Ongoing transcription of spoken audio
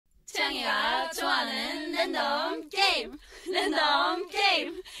짱이가 좋아하는 랜덤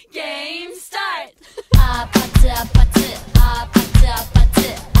게임 게임 스타트. 아파트 아파트 아파트 아파트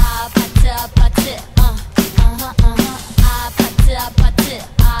아파트 아파트 아파트 아파트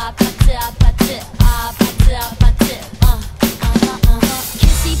아파트 아파트 아파트 아파트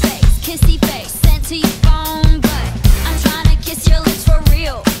kissy face sent to your phone, but I'm trying to kiss your lips for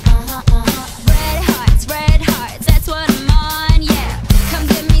real. Red hearts, that's what I'm on, yeah. Come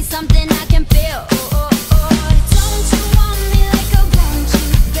give me something I can feel. Don't you want me like I want you,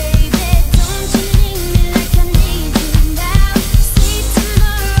 baby? Don't you need me like I need you now? Sleep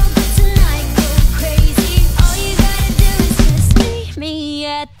tomorrow, but tonight go crazy. All you gotta do is just meet me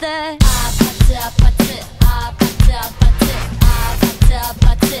at the 아파트 아파트 아파트 아파트 아파트 아파트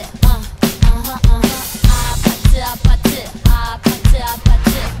아파트 아파트 아파트 아파트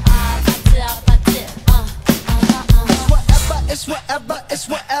아파트 It's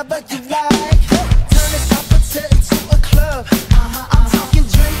whatever you like.